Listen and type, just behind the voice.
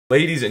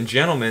Ladies and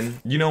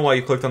gentlemen, you know why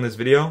you clicked on this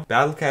video?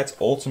 Battle Cats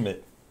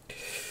Ultimate.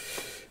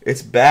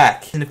 It's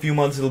back. In a few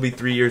months, it'll be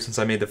 3 years since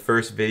I made the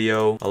first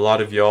video. A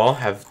lot of y'all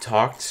have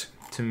talked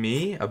to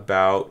me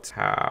about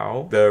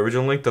how the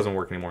original link doesn't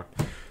work anymore.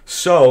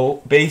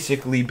 So,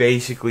 basically,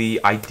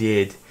 I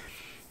did,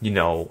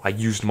 I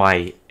used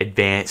my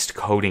advanced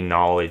coding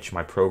knowledge,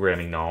 my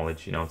programming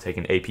knowledge,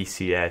 taking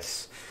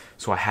APCS.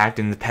 So I hacked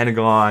into the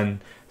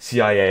Pentagon,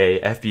 CIA,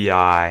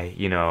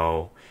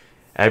 FBI,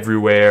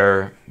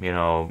 everywhere,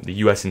 the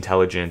US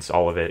intelligence,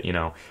 all of it,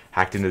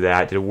 hacked into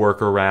that, did a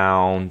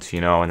workaround,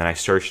 and then I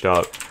searched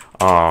up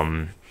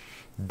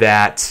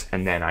that,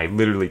 and then I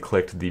literally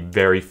clicked the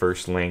very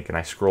first link, and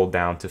I scrolled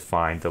down to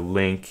find the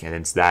link, and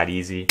it's that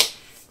easy.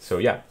 So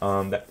yeah,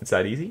 it's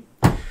that easy.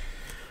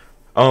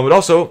 But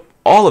also,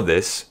 all of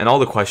this and all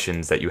the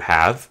questions that you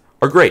have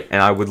are great,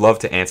 and I would love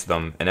to answer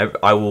them, and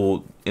I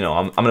will,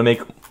 I'm gonna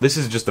make, this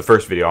is just the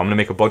first video, I'm gonna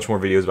make a bunch more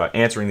videos about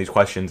answering these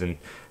questions and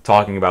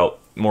talking about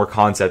more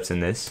concepts in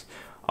this,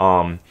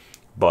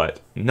 but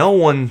no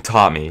one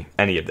taught me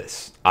any of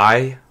this.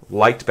 I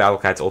liked Battle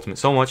Cats Ultimate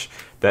so much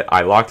that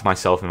I locked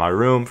myself in my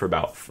room for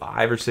about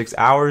 5 or 6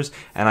 hours,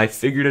 and I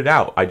figured it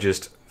out. I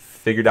just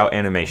figured out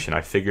animation,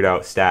 I figured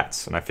out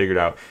stats, and I figured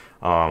out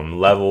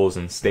levels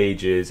and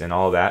stages and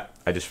all that.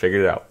 I just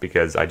figured it out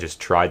because I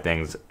just tried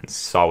things and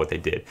saw what they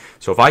did.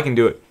 So if I can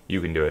do it, you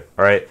can do it,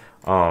 all right?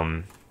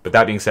 But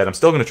that being said, I'm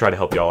still going to try to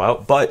help y'all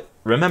out. But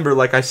remember,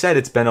 like I said,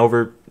 it's been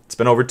over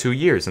 2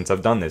 years since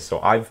I've done this, so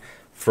I've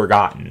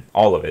forgotten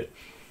all of it.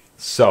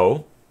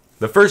 So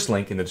the first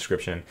link in the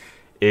description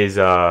is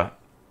the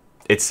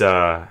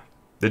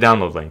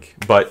download link.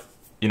 But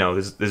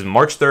this is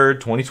March 3rd,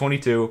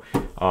 2022.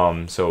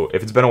 So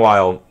if it's been a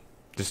while,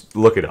 just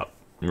look it up.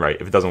 Right?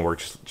 If it doesn't work,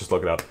 just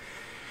look it up.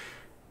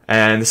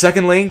 And the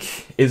second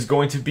link is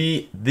going to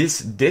be this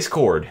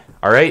Discord.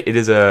 All right, it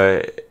is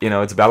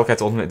it's a Battle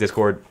Cats Ultimate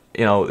Discord.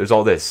 There's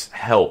all this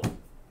help,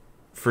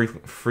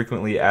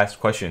 frequently asked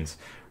questions,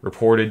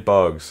 reported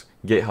bugs,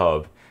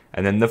 GitHub,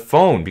 and then the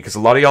phone, because a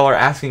lot of y'all are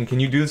asking, can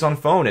you do this on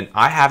phone? And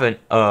I have an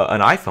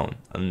iPhone,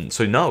 and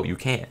so no, you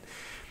can't.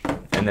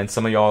 And then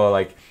some of y'all are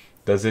like,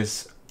 does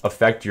this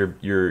affect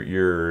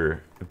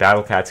your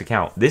Battle Cats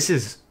account? This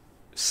is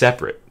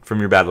separate from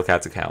your Battle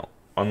Cats account,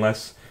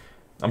 unless,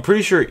 I'm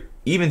pretty sure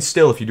even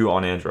still if you do it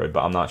on Android,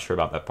 but I'm not sure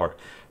about that part.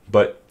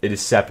 But it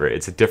is separate.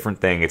 It's a different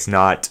thing. It's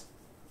not,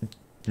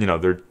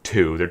 they're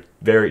two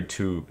very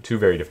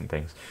different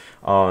things.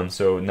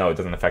 So no, it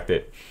doesn't affect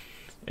it.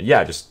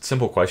 Yeah, just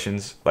simple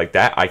questions like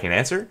that I can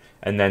answer,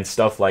 and then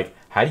stuff like,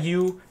 how do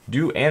you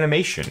do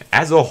animation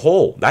as a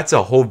whole? That's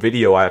a whole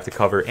video I have to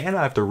cover, and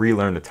I have to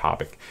relearn the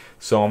topic.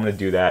 So I'm going to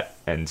do that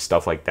and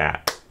stuff like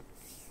that.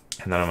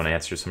 And then I'm going to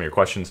answer some of your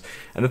questions.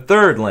 And the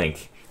third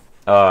link,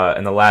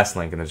 and the last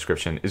link in the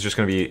description, is just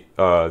going to be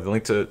the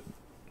link to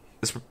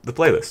the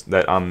playlist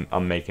that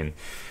I'm making.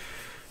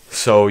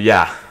 So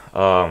yeah,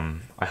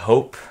 I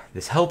hope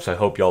this helps. I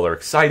hope y'all are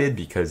excited,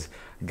 because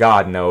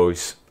God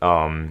knows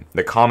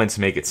the comments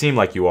make it seem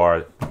like you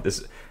are.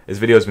 This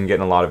video has been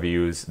getting a lot of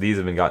views. These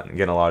have been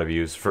getting a lot of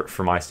views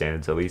for my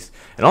standards, at least.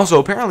 And also,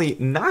 apparently,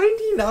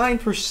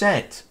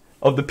 99%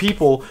 of the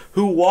people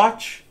who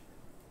watch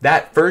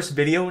that first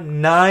video,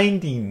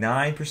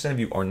 99% of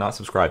you are not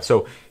subscribed.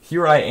 So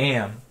here I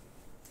am,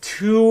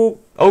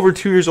 over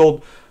 2 years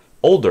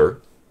older,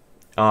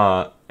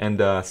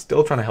 and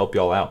still trying to help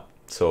y'all out.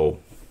 So,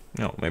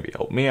 maybe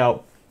help me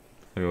out.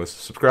 Maybe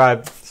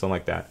subscribe, something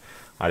like that.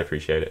 I'd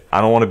appreciate it.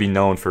 I don't want to be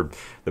known for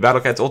the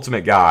Battle Cats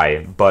Ultimate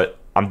guy, but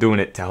I'm doing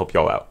it to help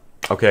y'all out.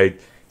 Okay?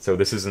 So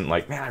this isn't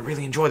like, man, I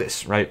really enjoy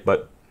this, right?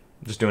 But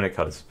I'm just doing it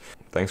because.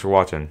 Thanks for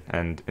watching,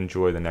 and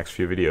enjoy the next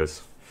few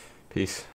videos. Peace.